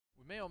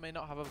may or may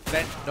not have a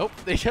vent. Nope,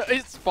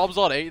 it's bombs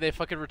on A, they're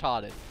fucking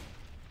retarded.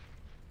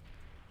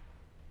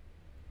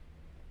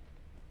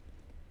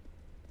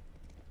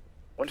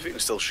 I wonder if you can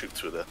still shoot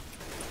through there.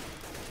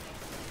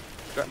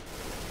 Okay.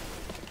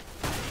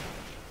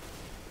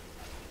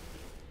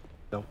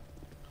 No.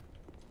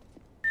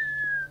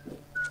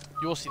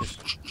 You'll see this.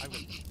 I will.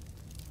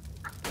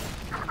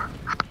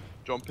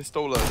 John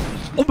Pistola.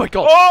 Oh my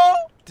god! Oh!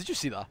 Did you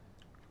see that?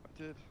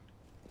 I did.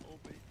 Oh,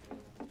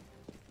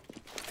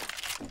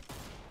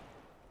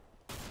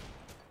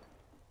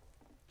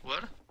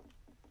 What?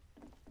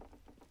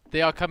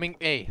 They are coming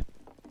A.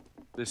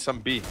 There's some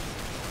B.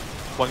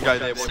 One guy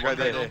there, one guy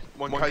there.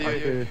 One guy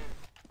here.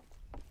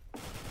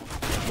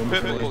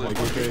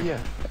 Yeah.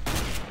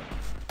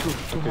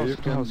 Okay, you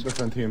can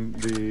defend him.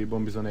 The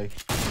bomb is on A.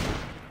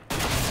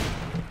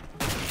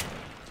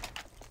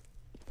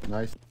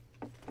 Nice.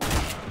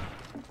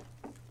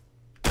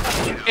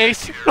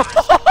 Ace!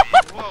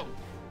 Whoa!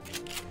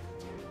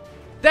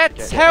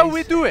 That's how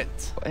we do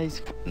it!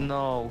 Ace,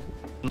 no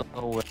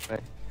way.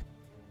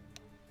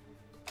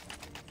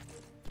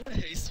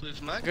 Ace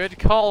with Mac. Good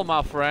call,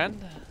 my friend.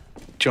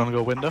 Do you wanna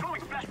go window?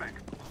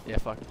 Yeah,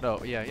 fuck.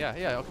 No, yeah,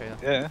 okay.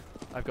 Yeah.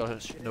 I've got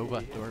a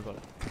Nova, don't worry about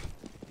it.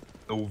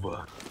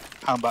 Over.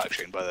 Hand back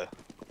Shane by there.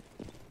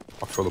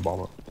 I'll throw the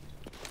bomb up.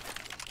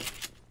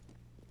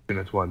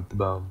 Unit 1, the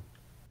bomb.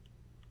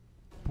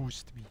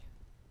 Boost me.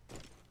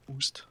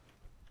 Boost.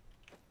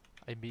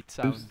 I meet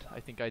sound. I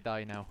think I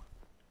die now.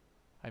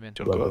 I'm in.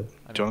 Do you wanna go up?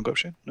 I'm Do you wanna in. go up,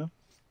 Shane? No?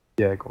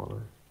 Yeah, go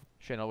on.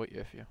 Shane, I'll wait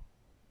you if you.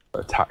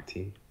 Attack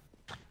team.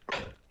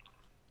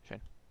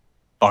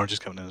 Orange is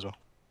coming in as well.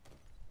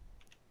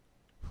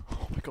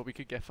 Oh my god, we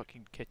could get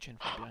fucking kitchen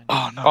from behind.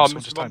 Oh no, Oh,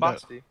 someone just Mr. timed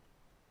out. Bombasty.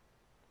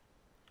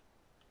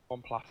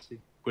 Bombasty.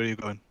 Where are you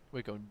going?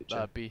 We're going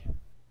Kitchen. B.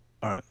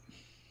 Alright.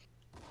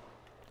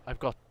 I've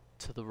got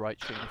to the right,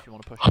 Shane, if you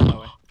want to push it that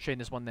way. Shane,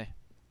 there's one there.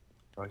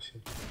 I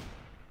see.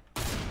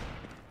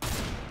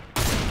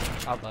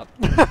 Out that.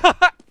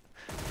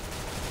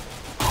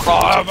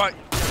 Oh, mate!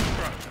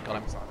 Got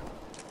him.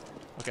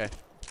 Okay.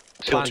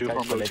 Kill Flank 2 from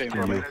isolate rotating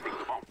from from you. me.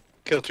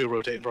 Kill 2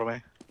 rotating from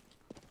me.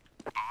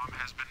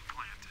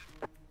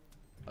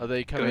 Are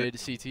they coming to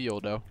CT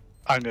or no?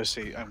 I'm gonna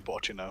see, I'm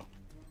watching now.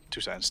 2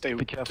 seconds. Stay.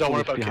 Be careful Don't worry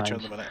with about kitchen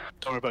behind. in the minute.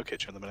 Don't worry about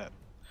kitchen in the minute.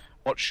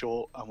 Watch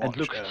short and watch. And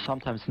look,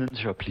 sometimes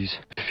ninja, please,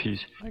 if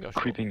he's I got short.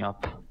 creeping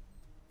up.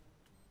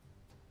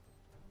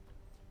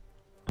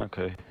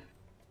 Okay.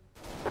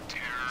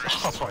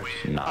 Oh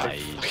my.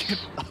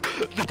 Nice.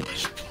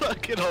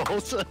 Fucking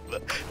awesome.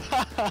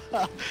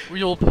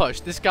 We all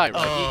pushed. This guy,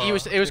 right? He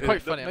was. It was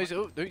quite funny. He's,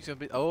 oh, he's gonna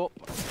be. Oh,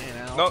 you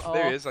know, No,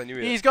 there he is, I knew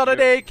he He's is. got an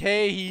AK.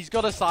 He's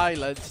got a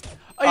silenced.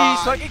 Oh,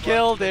 he's fucking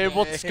killed him.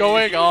 What's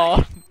going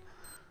on?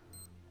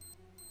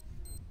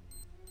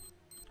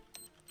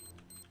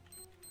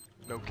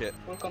 No kit.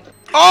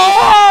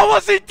 Oh,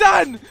 what's he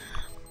done?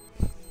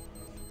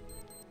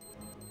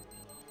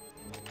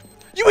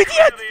 You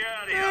idiot!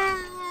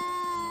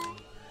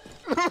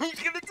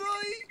 He's gonna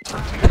die!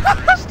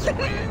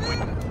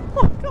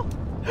 Oh god!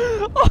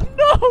 Oh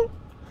no!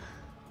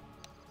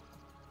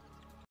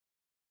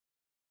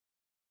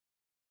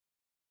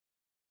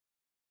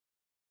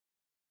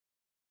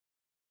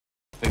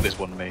 I think there's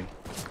one main.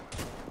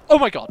 Oh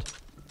my god! Do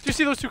you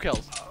see those 2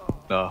 kills?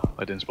 No,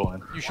 I didn't spawn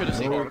in. You should have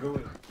seen it.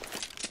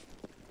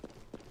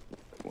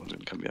 One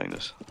didn't come behind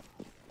us.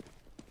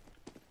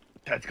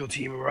 Tactical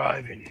team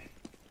arriving.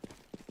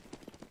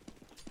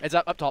 Heads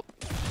up top.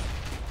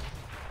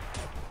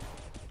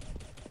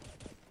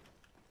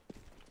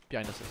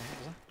 Behind us, isn't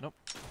it? Nope.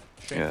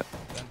 Shane, Yeah.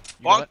 Ben,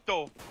 you got it?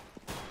 Bonto!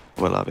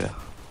 Well, have ya.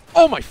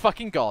 Oh my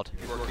fucking god!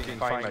 You're working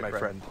fine, my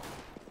friend.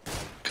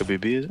 Could be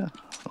B, is it?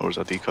 Or is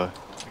that decoy?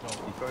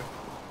 Decoy?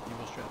 You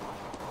will straight.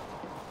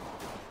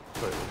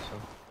 Sorry,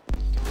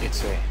 so.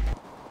 It's A.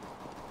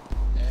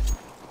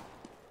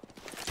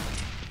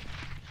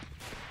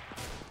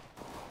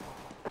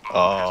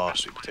 Oh,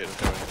 sweet potato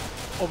curry.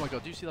 Oh my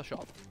god, do you see that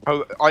shot?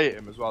 Oh, I hit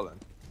him as well then.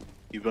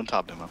 You've run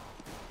tabbed him, man.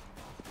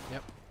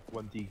 Yep.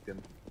 One deeked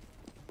him.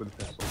 With a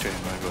pistol. Chain,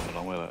 I'm going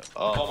along with it.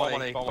 Bomb Oh,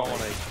 on A, bomb on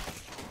A.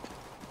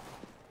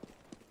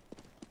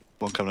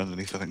 one coming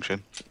underneath, I think,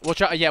 Shane.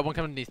 Watch out, yeah, one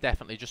coming underneath,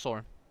 definitely, just saw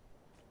him.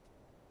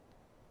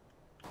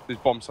 There's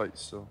bomb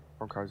sites still.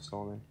 Bomb cars still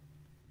on there.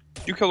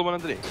 You kill the one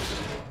underneath?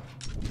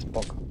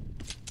 Bomb.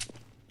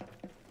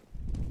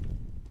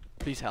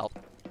 Please help.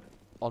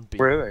 On B.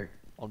 Where are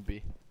On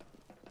B.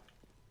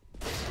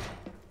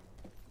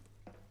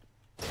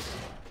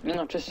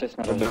 No, just they?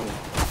 No.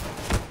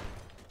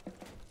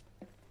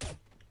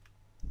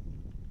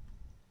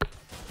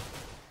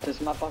 To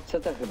jest mapa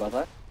CT chyba,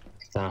 tak?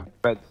 Tak.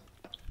 Red.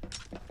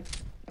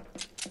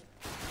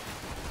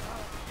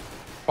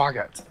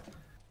 Baguette.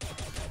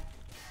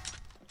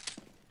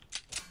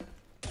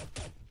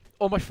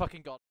 Oh my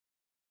fucking god.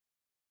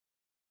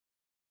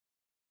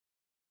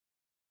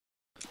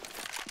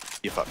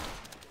 You're fucked.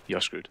 You're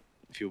screwed.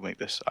 If you make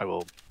this, I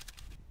will.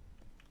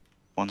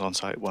 One's on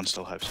site, one's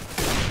still house.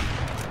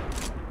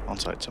 On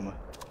site somewhere.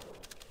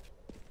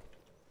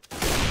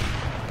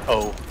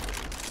 Oh.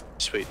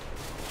 Sweet.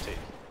 See.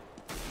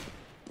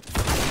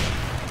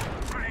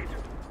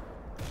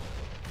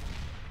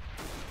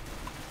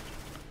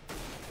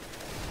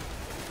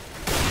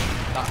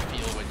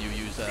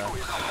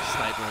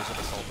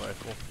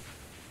 Cool.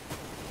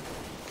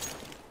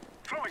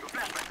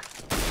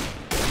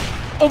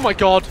 Oh my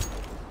god!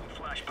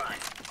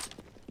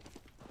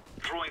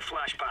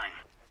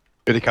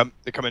 Here they come.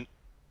 They're coming.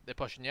 They're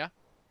pushing, yeah?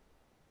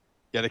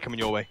 Yeah, they're coming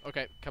your way.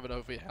 Okay, coming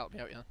over you. Help me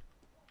out, yeah.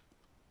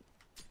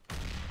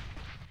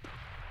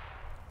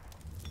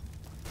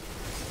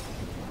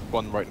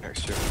 One right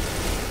next to you.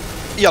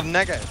 Yeah,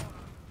 negative.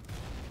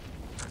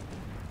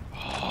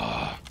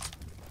 I'm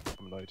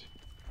annoyed.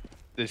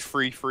 There's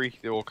three.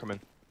 They're all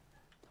coming.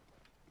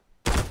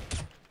 Oh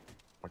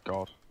my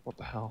god. What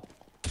the hell?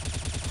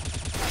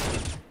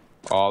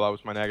 Oh, that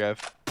was my negative.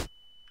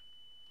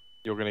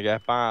 You're gonna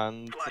get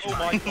banned. Oh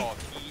my god,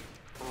 he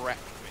wrecked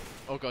me.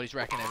 Oh god, he's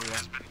wrecking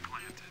everyone.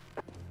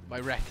 My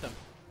rectum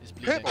is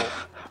bleeding.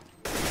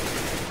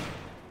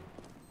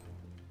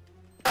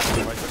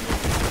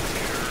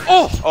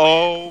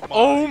 Oh!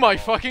 Oh my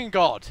fucking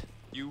god!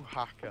 You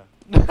hacker.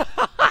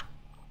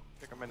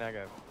 Pick up my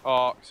negative.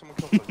 Oh, someone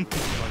killed me.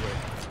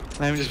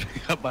 Let me just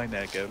pick up my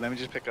negative. Let me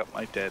just pick up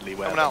my deadly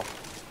weapon.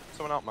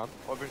 Someone out, man.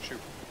 I've been shoot.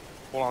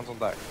 All hands on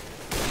deck.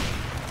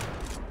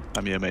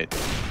 I'm here, mate.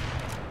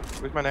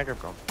 Where's my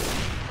negative gone?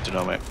 Don't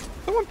know, mate.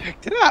 Someone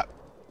picked it up.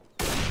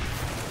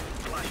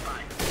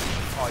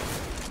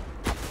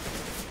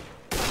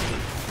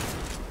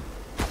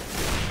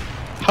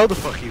 How the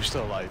fuck are you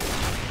still alive?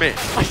 Mate.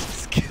 I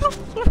just killed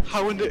him!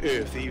 How in the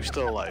earth are you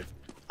still alive?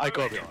 I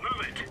got it.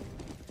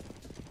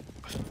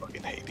 I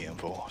fucking hate the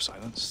M4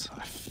 silence.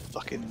 I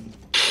fucking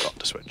got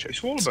to switch it.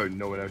 It's all about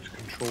knowing how to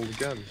control the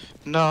gun.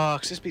 No,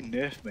 because it's been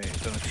nerfed, mate.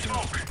 Don't know if you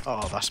know.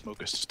 Oh, that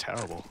smoke is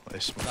terrible.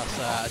 This smoke.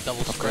 That's a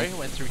double spray,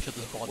 went through each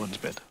other's body.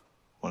 One's mid.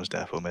 One's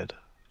defo mid.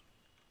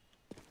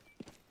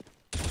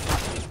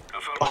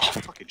 Oh,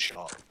 fucking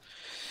shot.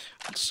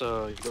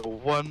 So, you got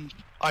one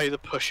either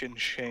pushing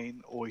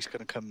Shane or he's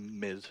gonna come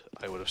mid,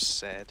 I would have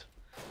said.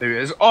 There he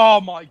is. Oh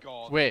my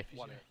god. Wait.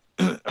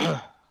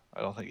 I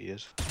don't think he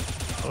is.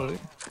 Oh,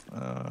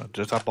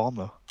 just that bomb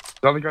though. Is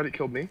that the guy that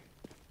killed me?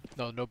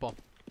 No, no bomb.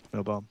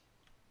 No bomb.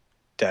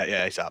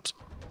 Yeah, he's abs.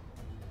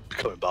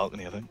 Coming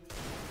balcony, I think.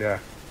 Yeah.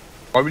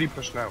 Why would he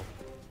push now?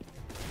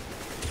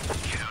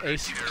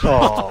 Ace.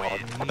 Oh,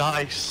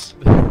 nice.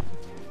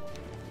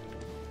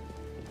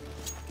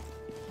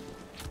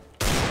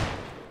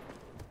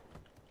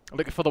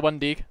 Looking for the one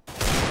dig.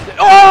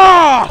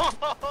 Oh!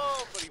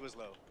 But he was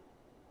low.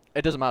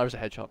 It doesn't matter, it's a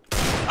headshot.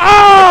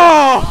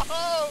 Oh!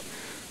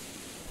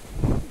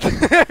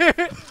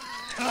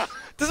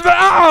 Doesn't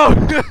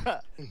matter. Oh!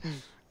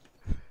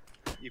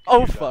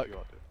 Oh fuck.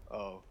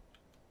 Oh.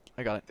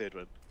 I got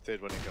it.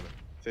 Third one incoming.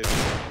 Third one.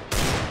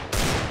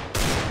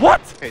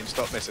 What? Kane,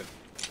 stop missing.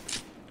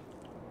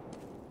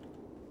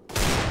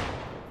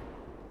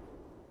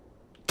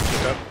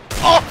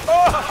 Oh!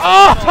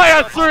 I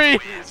had three!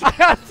 I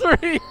had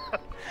three!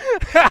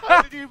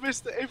 How did you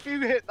miss it? If you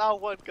hit that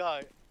one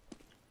guy.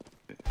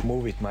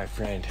 Move it, my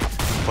friend.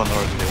 One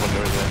already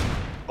there.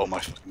 Oh my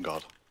fucking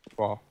god.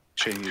 Wow.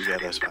 Shane, you get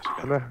this fast Come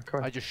again. there,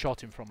 come I on. just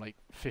shot him from like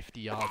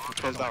 50 yards.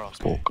 Close that off.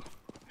 Walk.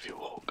 If you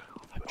walk.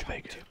 I'm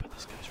trying to, but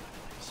this guy's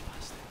running like a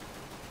spastic.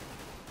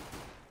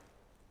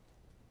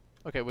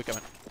 Okay, we're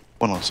coming.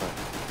 One on side.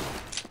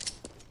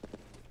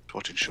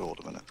 Watching short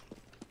a minute.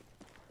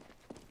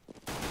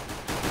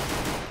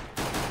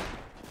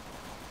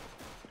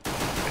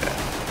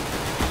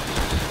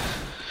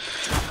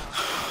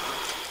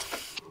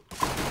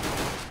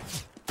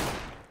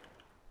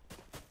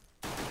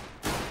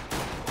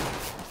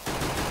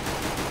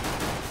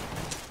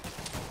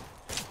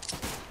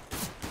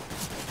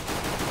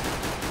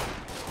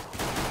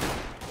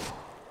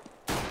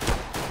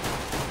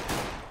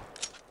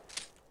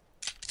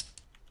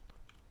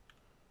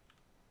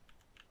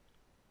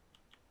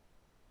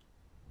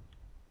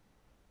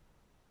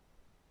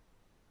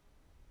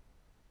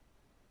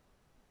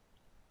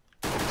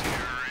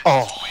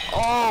 Oh,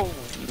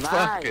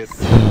 Nice.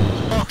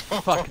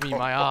 Fuck me,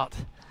 my heart.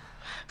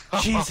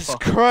 Jesus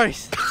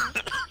Christ!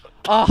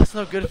 Oh, it's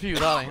no good for you,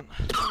 that ain't.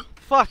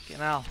 Fucking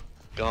hell.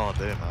 god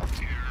damn, man.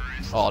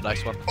 Oh,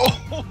 nice one.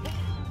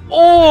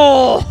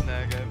 Oh!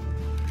 Negative.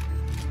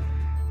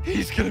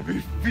 He's gonna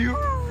be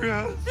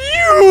furious.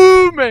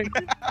 Fuming!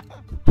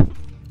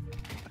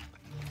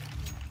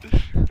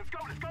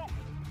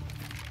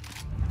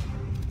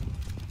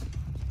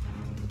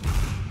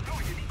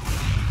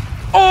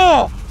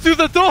 Oh! Through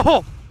the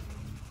door!